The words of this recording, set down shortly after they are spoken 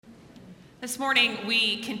This morning,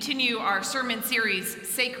 we continue our sermon series,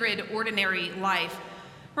 Sacred Ordinary Life,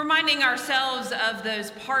 reminding ourselves of those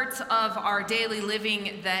parts of our daily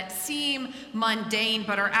living that seem mundane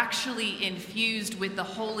but are actually infused with the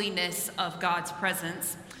holiness of God's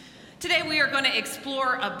presence. Today, we are going to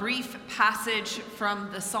explore a brief passage from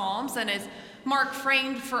the Psalms, and as Mark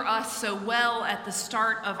framed for us so well at the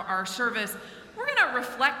start of our service, we're going to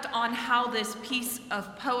reflect on how this piece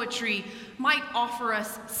of poetry might offer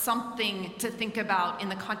us something to think about in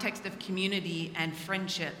the context of community and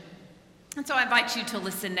friendship. And so I invite you to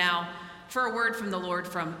listen now for a word from the Lord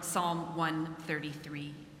from Psalm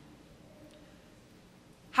 133.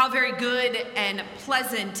 How very good and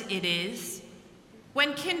pleasant it is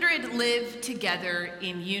when kindred live together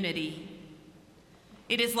in unity.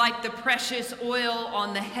 It is like the precious oil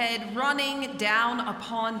on the head running down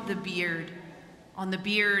upon the beard, on the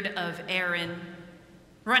beard of Aaron,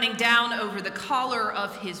 running down over the collar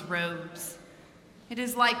of his robes. It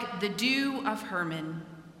is like the dew of Hermon,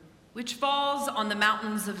 which falls on the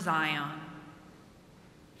mountains of Zion.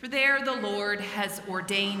 For there the Lord has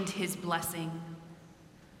ordained his blessing,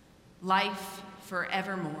 life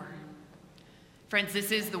forevermore. Friends,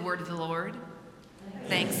 this is the word of the Lord.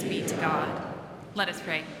 Thanks be to God. Let us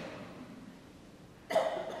pray.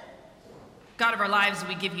 God of our lives,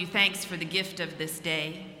 we give you thanks for the gift of this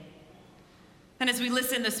day. And as we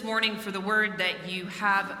listen this morning for the word that you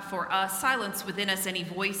have for us, silence within us any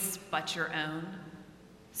voice but your own.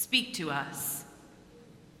 Speak to us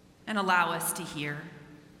and allow us to hear.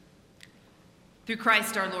 Through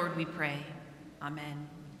Christ our Lord we pray. Amen.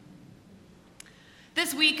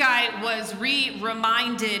 This week I was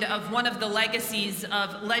reminded of one of the legacies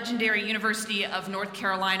of legendary University of North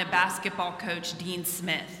Carolina basketball coach Dean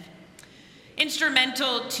Smith.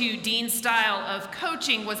 Instrumental to Dean's style of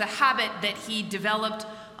coaching was a habit that he developed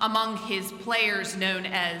among his players known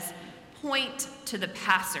as point to the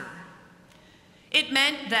passer. It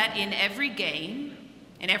meant that in every game,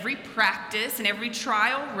 in every practice, in every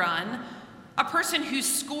trial run, a person who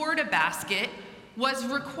scored a basket was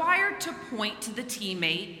required to point to the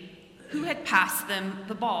teammate who had passed them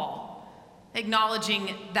the ball,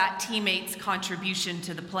 acknowledging that teammate's contribution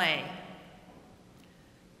to the play.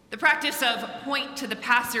 The practice of point to the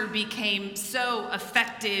passer became so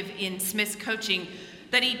effective in Smith's coaching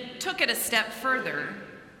that he took it a step further.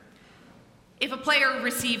 If a player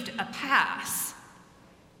received a pass,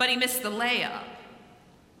 but he missed the layup,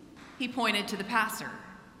 he pointed to the passer.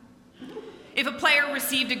 If a player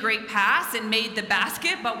received a great pass and made the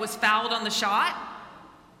basket but was fouled on the shot,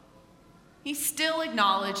 he still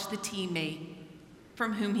acknowledged the teammate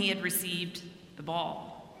from whom he had received the ball.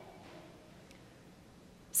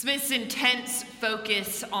 Smith's intense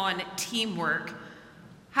focus on teamwork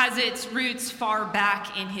has its roots far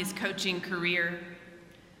back in his coaching career.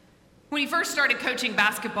 When he first started coaching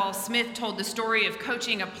basketball, Smith told the story of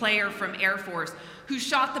coaching a player from Air Force who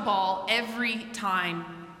shot the ball every time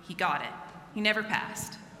he got it. He never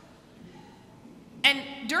passed. And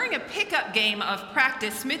during a pickup game of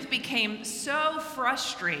practice, Smith became so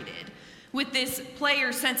frustrated with this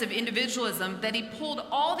player's sense of individualism that he pulled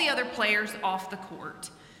all the other players off the court.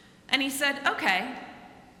 And he said, okay,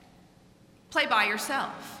 play by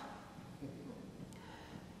yourself.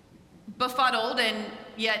 Befuddled and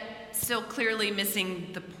yet still clearly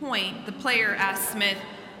missing the point, the player asked Smith,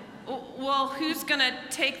 well, who's gonna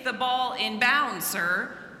take the ball in bounds,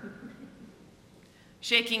 sir?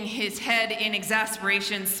 Shaking his head in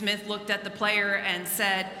exasperation, Smith looked at the player and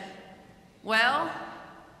said, well,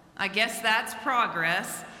 I guess that's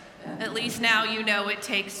progress. At least now you know it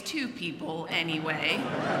takes two people anyway.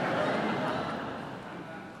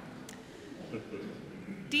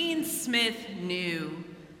 Dean Smith knew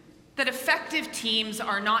that effective teams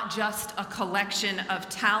are not just a collection of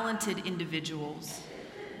talented individuals,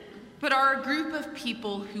 but are a group of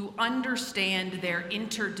people who understand their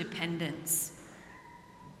interdependence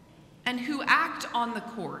and who act on the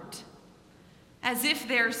court as if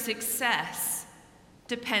their success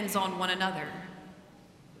depends on one another.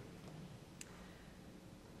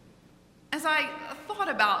 As I thought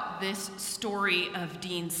about this story of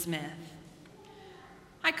Dean Smith,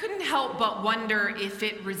 I couldn't help but wonder if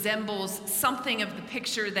it resembles something of the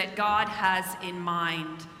picture that God has in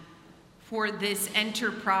mind for this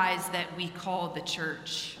enterprise that we call the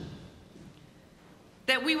church.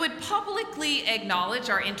 That we would publicly acknowledge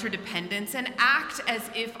our interdependence and act as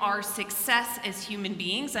if our success as human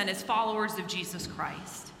beings and as followers of Jesus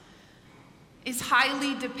Christ is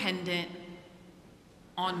highly dependent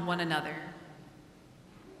on one another.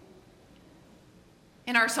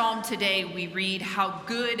 In our psalm today, we read how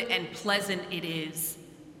good and pleasant it is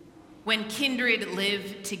when kindred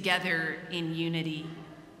live together in unity.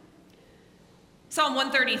 Psalm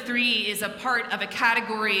 133 is a part of a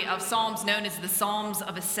category of psalms known as the Psalms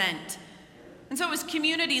of Ascent. And so it was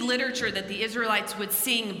community literature that the Israelites would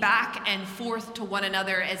sing back and forth to one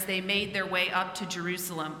another as they made their way up to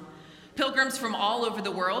Jerusalem. Pilgrims from all over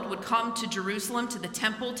the world would come to Jerusalem, to the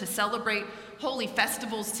temple, to celebrate holy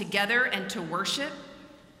festivals together and to worship.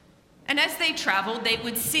 And as they traveled, they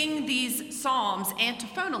would sing these psalms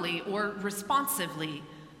antiphonally or responsively,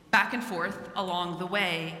 back and forth along the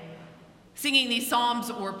way. Singing these psalms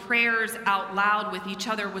or prayers out loud with each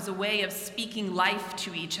other was a way of speaking life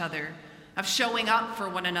to each other, of showing up for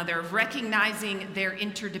one another, of recognizing their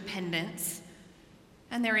interdependence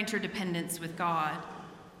and their interdependence with God.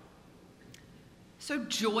 So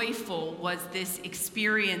joyful was this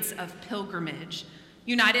experience of pilgrimage,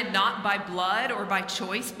 united not by blood or by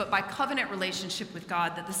choice, but by covenant relationship with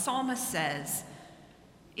God, that the psalmist says,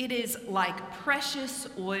 "It is like precious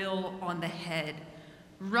oil on the head,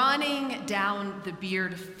 running down the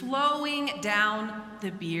beard, flowing down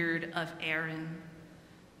the beard of Aaron."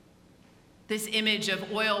 This image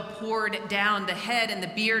of oil poured down the head and the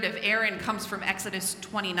beard of Aaron comes from Exodus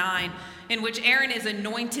 29, in which Aaron is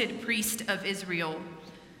anointed priest of Israel.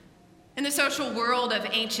 In the social world of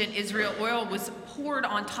ancient Israel, oil was poured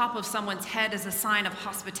on top of someone's head as a sign of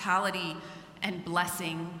hospitality and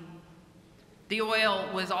blessing. The oil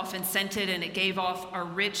was often scented, and it gave off a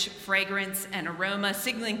rich fragrance and aroma,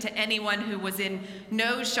 signaling to anyone who was in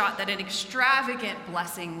no shot that an extravagant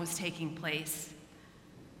blessing was taking place.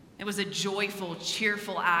 It was a joyful,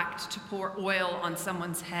 cheerful act to pour oil on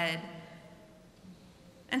someone's head.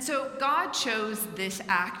 And so God chose this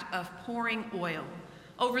act of pouring oil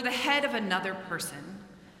over the head of another person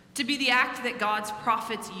to be the act that God's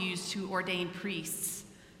prophets used to ordain priests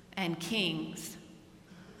and kings.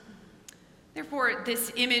 Therefore,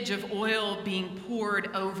 this image of oil being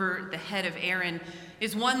poured over the head of Aaron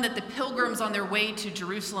is one that the pilgrims on their way to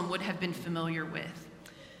Jerusalem would have been familiar with.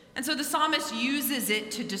 And so the psalmist uses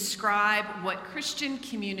it to describe what Christian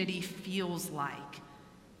community feels like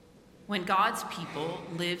when God's people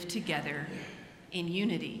live together in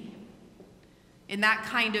unity, in that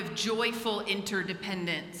kind of joyful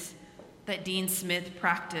interdependence that Dean Smith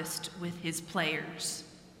practiced with his players.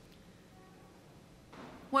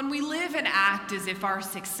 When we live and act as if our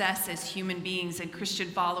success as human beings and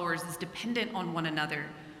Christian followers is dependent on one another,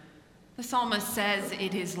 the psalmist says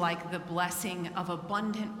it is like the blessing of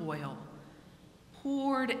abundant oil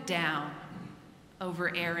poured down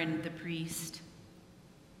over Aaron the priest.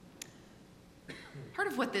 Part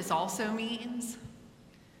of what this also means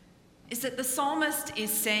is that the psalmist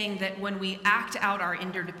is saying that when we act out our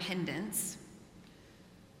interdependence,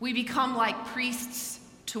 we become like priests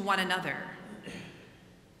to one another.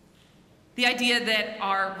 The idea that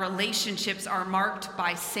our relationships are marked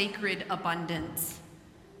by sacred abundance,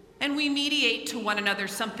 and we mediate to one another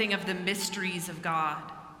something of the mysteries of God.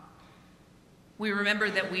 We remember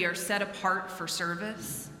that we are set apart for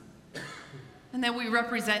service, and that we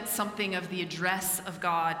represent something of the address of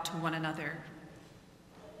God to one another.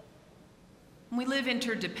 When we live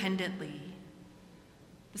interdependently,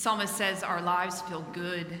 the psalmist says our lives feel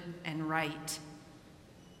good and right,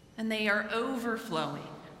 and they are overflowing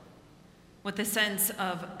with a sense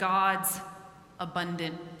of God's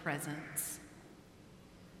abundant presence.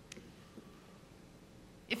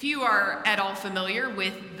 If you are at all familiar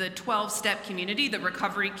with the 12-step community, the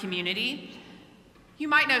recovery community, you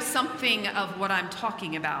might know something of what I'm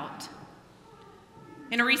talking about.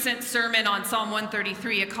 In a recent sermon on Psalm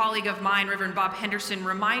 133, a colleague of mine, Reverend Bob Henderson,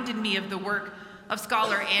 reminded me of the work of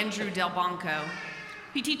scholar Andrew Delbanco.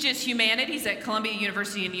 He teaches humanities at Columbia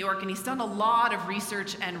University in New York, and he's done a lot of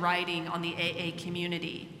research and writing on the AA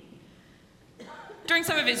community. During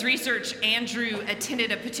some of his research, Andrew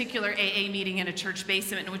attended a particular AA meeting in a church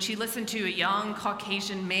basement in which he listened to a young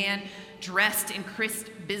Caucasian man dressed in crisp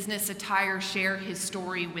business attire share his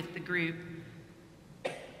story with the group.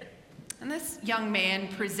 And this young man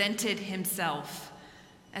presented himself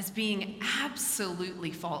as being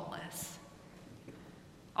absolutely faultless.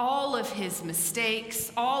 All of his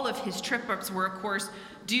mistakes, all of his trip-ups were, of course,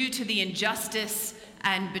 due to the injustice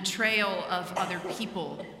and betrayal of other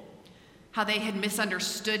people, how they had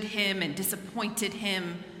misunderstood him and disappointed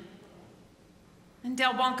him. And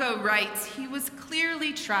Delbanco writes, he was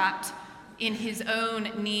clearly trapped in his own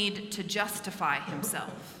need to justify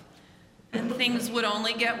himself. And things would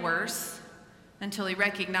only get worse until he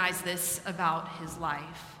recognized this about his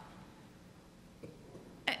life.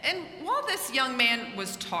 And while this young man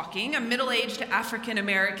was talking, a middle-aged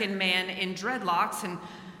African-American man in dreadlocks and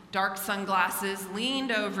dark sunglasses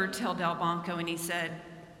leaned over to Delbanco and he said,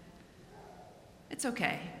 It's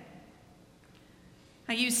okay.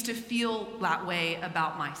 I used to feel that way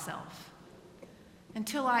about myself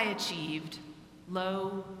until I achieved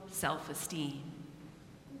low self-esteem.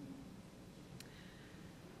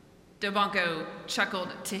 Dobonko chuckled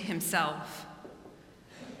to himself,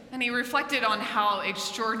 and he reflected on how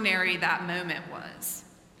extraordinary that moment was.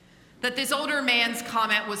 That this older man's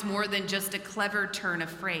comment was more than just a clever turn of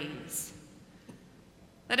phrase.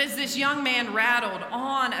 That as this young man rattled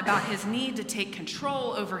on about his need to take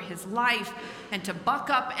control over his life and to buck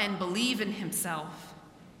up and believe in himself,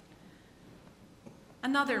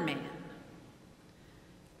 another man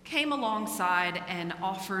came alongside and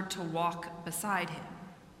offered to walk beside him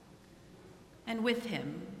and with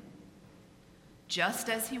him, just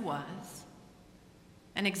as he was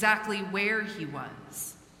and exactly where he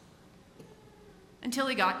was, until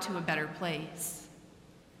he got to a better place.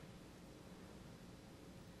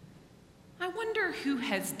 I wonder who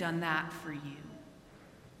has done that for you.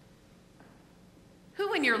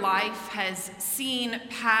 Who in your life has seen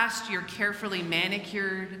past your carefully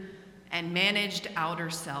manicured and managed outer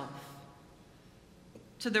self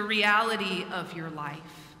to the reality of your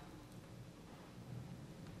life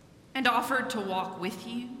and offered to walk with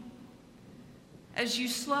you as you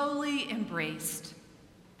slowly embraced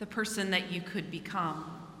the person that you could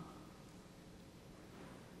become?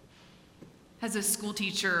 Has a school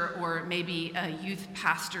teacher or maybe a youth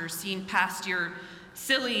pastor seen past your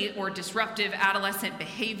silly or disruptive adolescent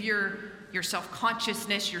behavior, your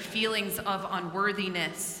self-consciousness, your feelings of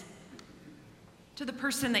unworthiness, to the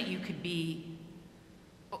person that you could be?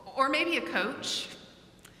 Or maybe a coach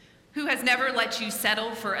who has never let you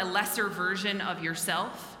settle for a lesser version of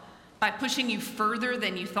yourself by pushing you further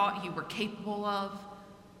than you thought you were capable of,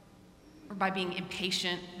 or by being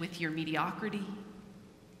impatient with your mediocrity.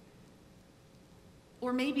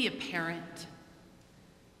 Or maybe a parent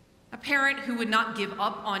who would not give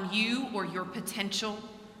up on you or your potential,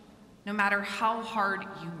 no matter how hard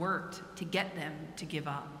you worked to get them to give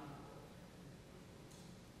up.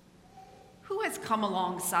 Who has come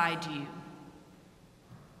alongside you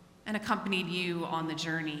and accompanied you on the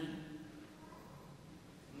journey?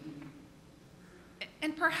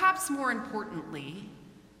 And perhaps more importantly,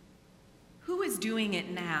 who is doing it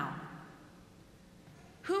now?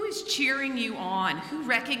 Who is cheering you on? Who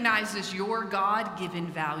recognizes your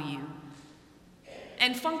God-given value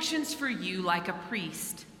and functions for you like a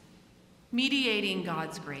priest, mediating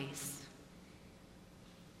God's grace?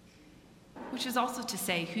 Which is also to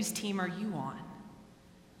say, whose team are you on?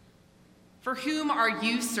 For whom are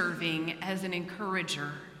you serving as an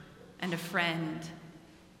encourager and a friend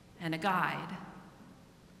and a guide?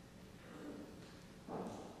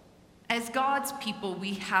 As God's people,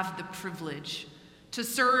 we have the privilege to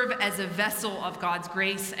serve as a vessel of God's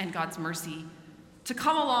grace and God's mercy, to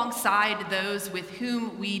come alongside those with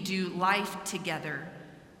whom we do life together.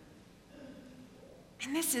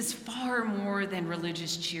 And this is far more than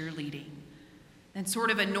religious cheerleading, than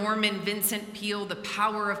sort of a Norman Vincent Peale, The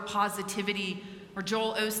Power of Positivity, or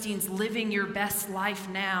Joel Osteen's Living Your Best Life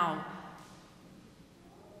Now.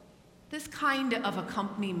 This kind of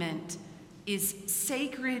accompaniment is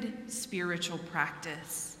sacred spiritual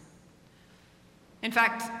practice. In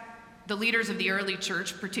fact, the leaders of the early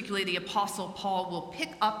church, particularly the Apostle Paul, will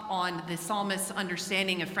pick up on the psalmist's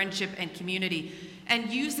understanding of friendship and community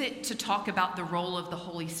and use it to talk about the role of the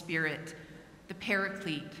Holy Spirit, the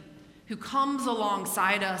Paraclete, who comes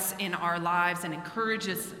alongside us in our lives and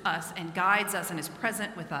encourages us and guides us and is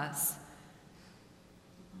present with us.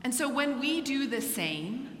 And so when we do the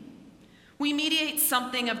same, we mediate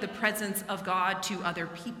something of the presence of God to other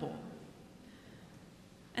people.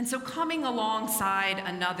 And so coming alongside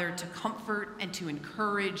another to comfort and to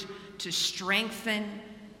encourage, to strengthen,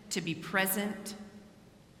 to be present,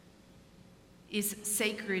 is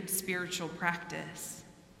sacred spiritual practice.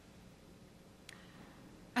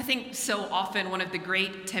 I think so often one of the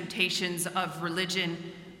great temptations of religion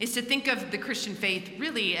is to think of the Christian faith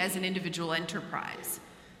really as an individual enterprise.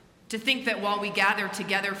 To think that while we gather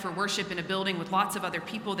together for worship in a building with lots of other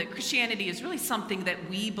people, that Christianity is really something that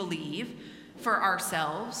we believe for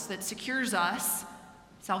ourselves that secures us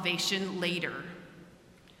salvation later.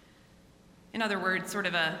 In other words, sort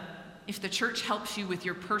of if the church helps you with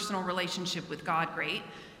your personal relationship with God, great.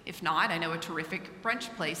 If not, I know a terrific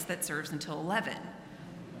brunch place that serves until 11.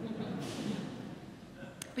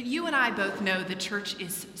 But you and I both know the church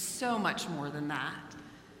is so much more than that.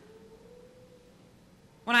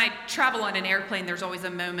 When I travel on an airplane, there's always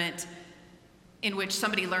a moment in which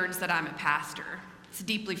somebody learns that I'm a pastor. It's a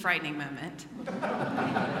deeply frightening moment.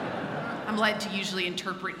 I'm led to usually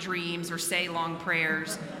interpret dreams or say long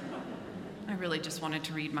prayers. I really just wanted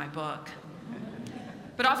to read my book.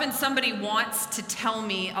 But often somebody wants to tell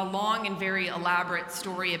me a long and very elaborate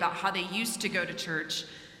story about how they used to go to church,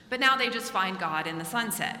 but now they just find God in the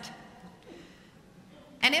sunset.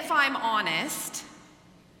 And if I'm honest,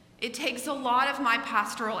 it takes a lot of my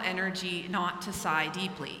pastoral energy not to sigh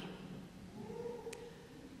deeply.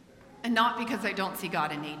 And not because I don't see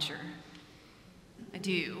God in nature. I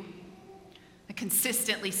do. I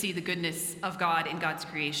consistently see the goodness of God in God's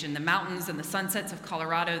creation. The mountains and the sunsets of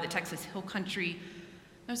Colorado, the Texas Hill Country,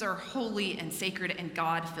 those are holy and sacred and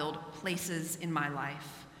God-filled places in my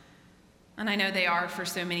life. And I know they are for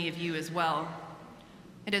so many of you as well.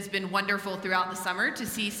 It has been wonderful throughout the summer to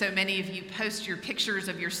see so many of you post your pictures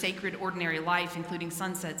of your sacred, ordinary life, including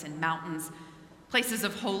sunsets and mountains, places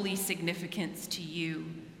of holy significance to you.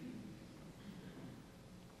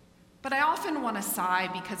 But I often want to sigh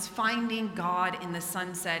because finding God in the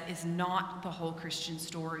sunset is not the whole Christian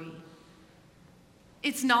story.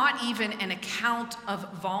 It's not even an account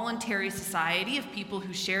of voluntary society of people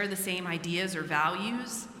who share the same ideas or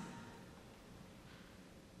values.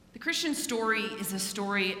 The Christian story is a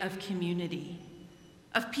story of community,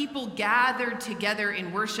 of people gathered together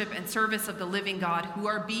in worship and service of the living God who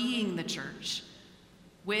are being the church,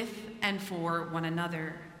 with and for one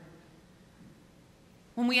another.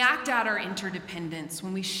 When we act out our interdependence,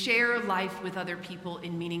 when we share life with other people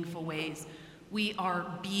in meaningful ways, we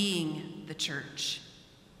are being the church.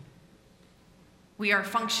 We are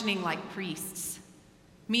functioning like priests,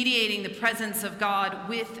 mediating the presence of God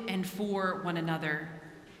with and for one another.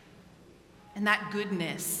 And that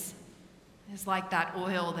goodness is like that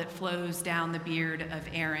oil that flows down the beard of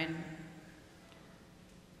Aaron.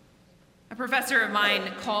 A professor of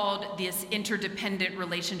mine called this interdependent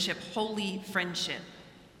relationship holy friendship.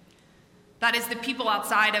 That is the people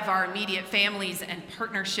outside of our immediate families and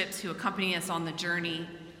partnerships who accompany us on the journey.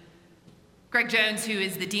 Greg Jones, who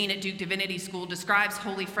is the dean at Duke Divinity School, describes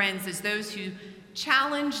holy friends as those who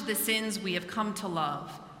challenge the sins we have come to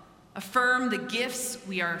love, affirm the gifts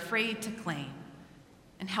we are afraid to claim,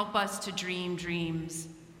 and help us to dream dreams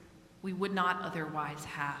we would not otherwise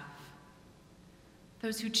have.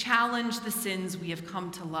 Those who challenge the sins we have come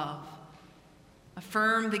to love,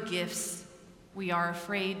 affirm the gifts we are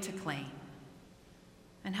afraid to claim,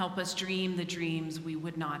 and help us dream the dreams we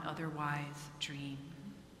would not otherwise dream.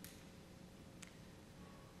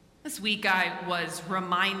 This week I was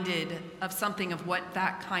reminded of something of what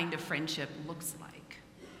that kind of friendship looks like.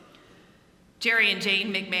 Jerry and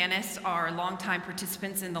Jane McManus are longtime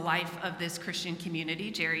participants in the life of this Christian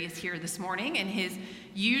community. Jerry is here this morning in his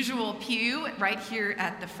usual pew right here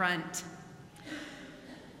at the front.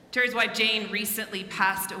 Jerry's wife Jane recently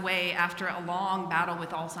passed away after a long battle with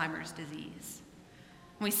Alzheimer's disease.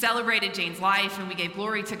 We celebrated Jane's life and we gave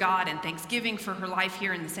glory to God and thanksgiving for her life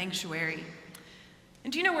here in the sanctuary.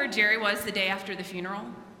 And do you know where Jerry was the day after the funeral?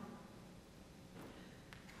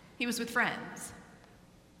 He was with friends.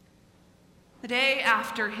 The day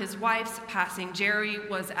after his wife's passing, Jerry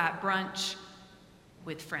was at brunch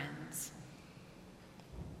with friends.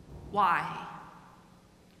 Why?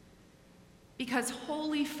 Because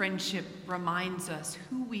holy friendship reminds us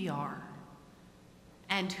who we are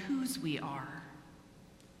and whose we are,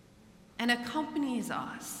 and accompanies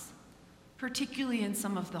us, particularly in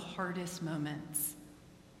some of the hardest moments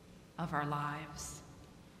of our lives.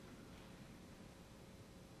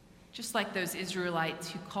 Just like those Israelites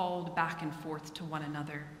who called back and forth to one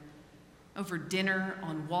another over dinner,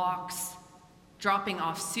 on walks, dropping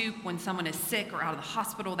off soup when someone is sick or out of the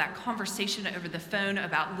hospital, that conversation over the phone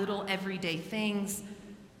about little everyday things.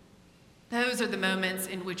 Those are the moments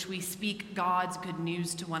in which we speak God's good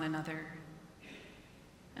news to one another,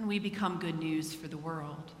 and we become good news for the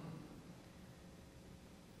world.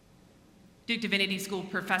 Duke Divinity School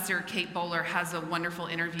professor Kate Bowler has a wonderful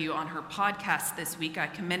interview on her podcast this week. I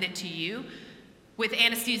commend it to you, with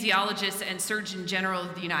anesthesiologist and Surgeon General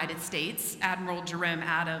of the United States, Admiral Jerome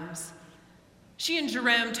Adams. She and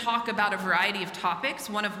Jerome talk about a variety of topics,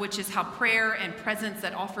 one of which is how prayer and presence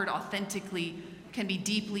that offered authentically can be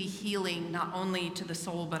deeply healing, not only to the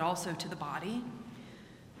soul, but also to the body.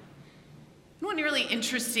 One really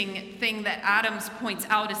interesting thing that Adams points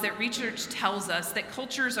out is that research tells us that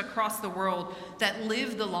cultures across the world that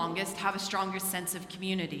live the longest have a stronger sense of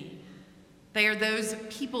community. They are those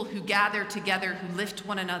people who gather together, who lift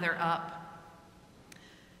one another up.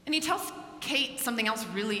 And he tells Kate something else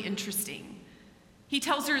really interesting. He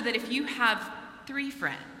tells her that if you have 3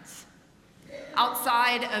 friends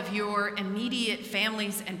outside of your immediate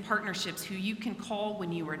families and partnerships who you can call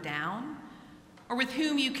when you are down, or with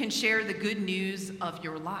whom you can share the good news of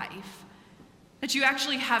your life, that you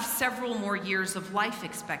actually have several more years of life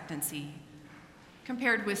expectancy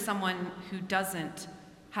compared with someone who doesn't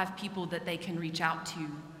have people that they can reach out to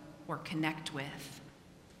or connect with.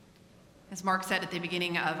 As Mark said at the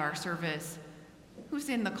beginning of our service, who's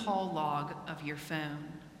in the call log of your phone?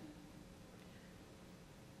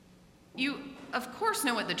 You, of course,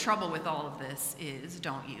 know what the trouble with all of this is,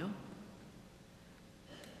 don't you?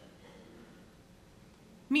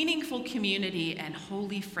 Meaningful community and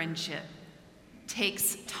holy friendship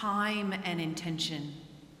takes time and intention.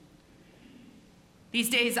 These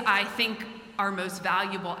days, I think our most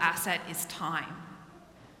valuable asset is time.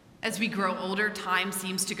 As we grow older, time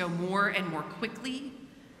seems to go more and more quickly.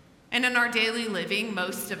 And in our daily living,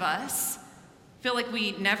 most of us feel like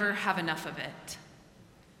we never have enough of it.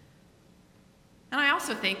 And I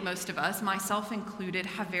also think most of us, myself included,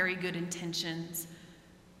 have very good intentions.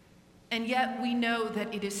 And yet we know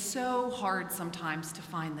that it is so hard sometimes to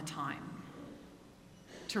find the time,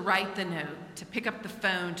 to write the note, to pick up the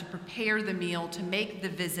phone, to prepare the meal, to make the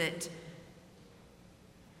visit.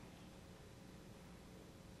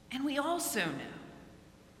 And we also know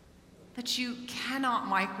that you cannot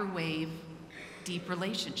microwave deep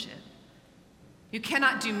relationship. You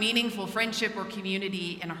cannot do meaningful friendship or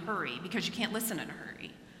community in a hurry because you can't listen in a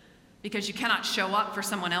hurry, because you cannot show up for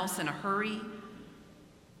someone else in a hurry.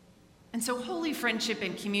 And so holy friendship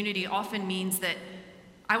and community often means that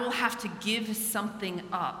I will have to give something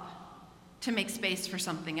up to make space for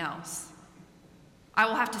something else. I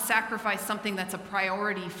will have to sacrifice something that's a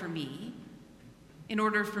priority for me in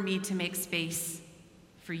order for me to make space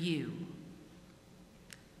for you.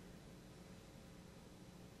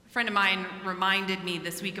 A friend of mine reminded me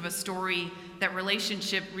this week of a story that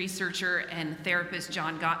relationship researcher and therapist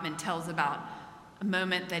John Gottman tells about a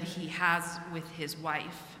moment that he has with his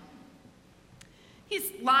wife. He's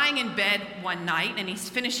lying in bed one night and he's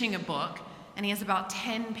finishing a book and he has about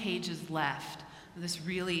 10 pages left of this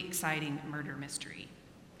really exciting murder mystery.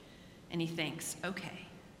 And he thinks, okay,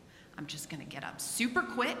 I'm just gonna get up super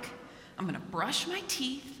quick, I'm gonna brush my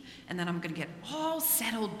teeth, and then I'm gonna get all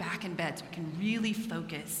settled back in bed so I can really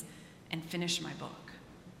focus and finish my book.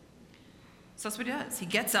 So that's what he does. He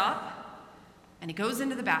gets up and he goes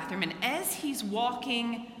into the bathroom, and as he's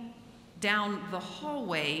walking down the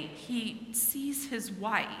hallway, he sees his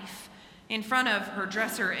wife in front of her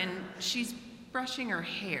dresser and she's brushing her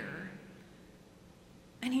hair.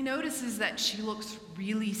 And he notices that she looks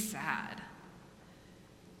really sad.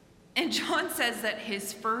 And John says that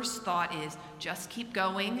his first thought is, just keep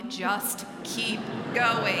going, just keep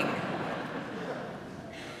going.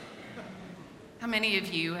 How many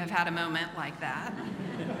of you have had a moment like that?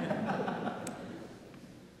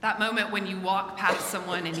 That moment when you walk past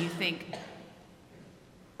someone and you think,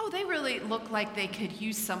 oh, they really look like they could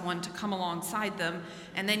use someone to come alongside them.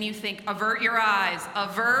 And then you think, avert your eyes,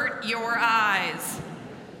 avert your eyes.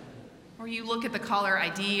 Or you look at the caller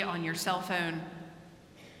ID on your cell phone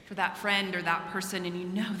for that friend or that person and you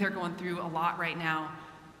know they're going through a lot right now.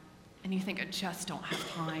 And you think, I just don't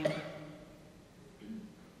have time.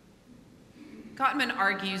 Gottman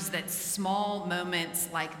argues that small moments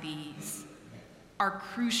like these are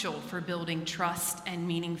crucial for building trust and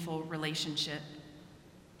meaningful relationship.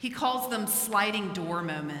 He calls them sliding door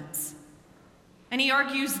moments. And he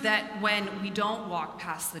argues that when we don't walk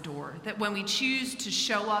past the door, that when we choose to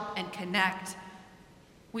show up and connect,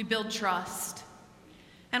 we build trust.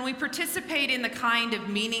 And we participate in the kind of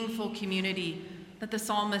meaningful community that the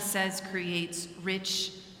psalmist says creates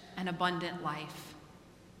rich and abundant life,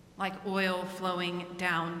 like oil flowing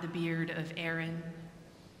down the beard of Aaron.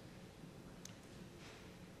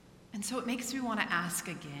 And so it makes me want to ask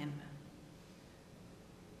again,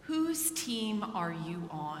 whose team are you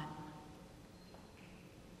on?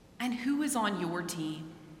 And who is on your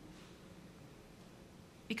team?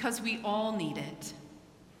 Because we all need it.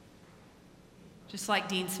 Just like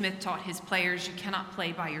Dean Smith taught his players, you cannot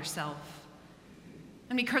play by yourself.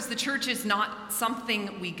 And because the church is not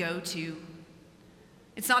something we go to,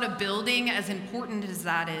 it's not a building as important as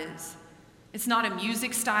that is. It's not a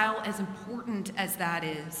music style as important as that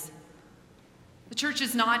is. The church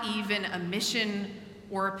is not even a mission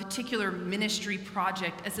or a particular ministry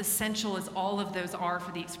project, as essential as all of those are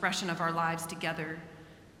for the expression of our lives together.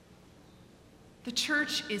 The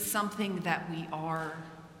church is something that we are.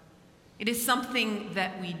 It is something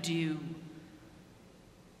that we do.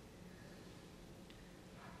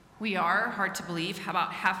 We are, hard to believe,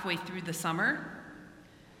 about halfway through the summer.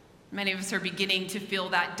 Many of us are beginning to feel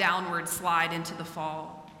that downward slide into the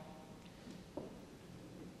fall.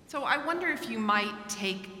 So I wonder if you might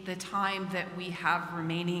take the time that we have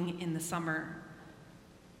remaining in the summer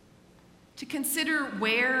to consider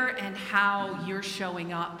where and how you're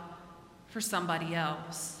showing up for somebody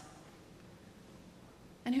else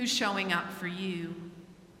and who's showing up for you.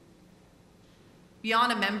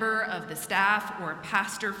 Beyond a member of the staff or a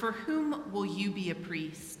pastor, for whom will you be a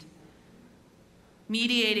priest?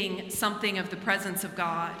 Mediating something of the presence of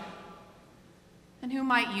God. And who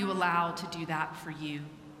might you allow to do that for you?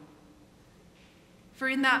 For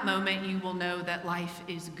in that moment, you will know that life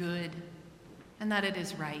is good and that it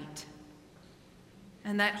is right.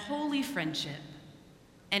 And that holy friendship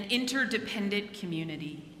and interdependent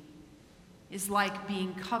community is like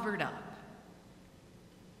being covered up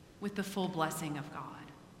with the full blessing of God.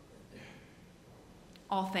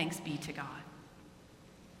 All thanks be to God.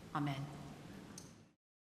 Amen.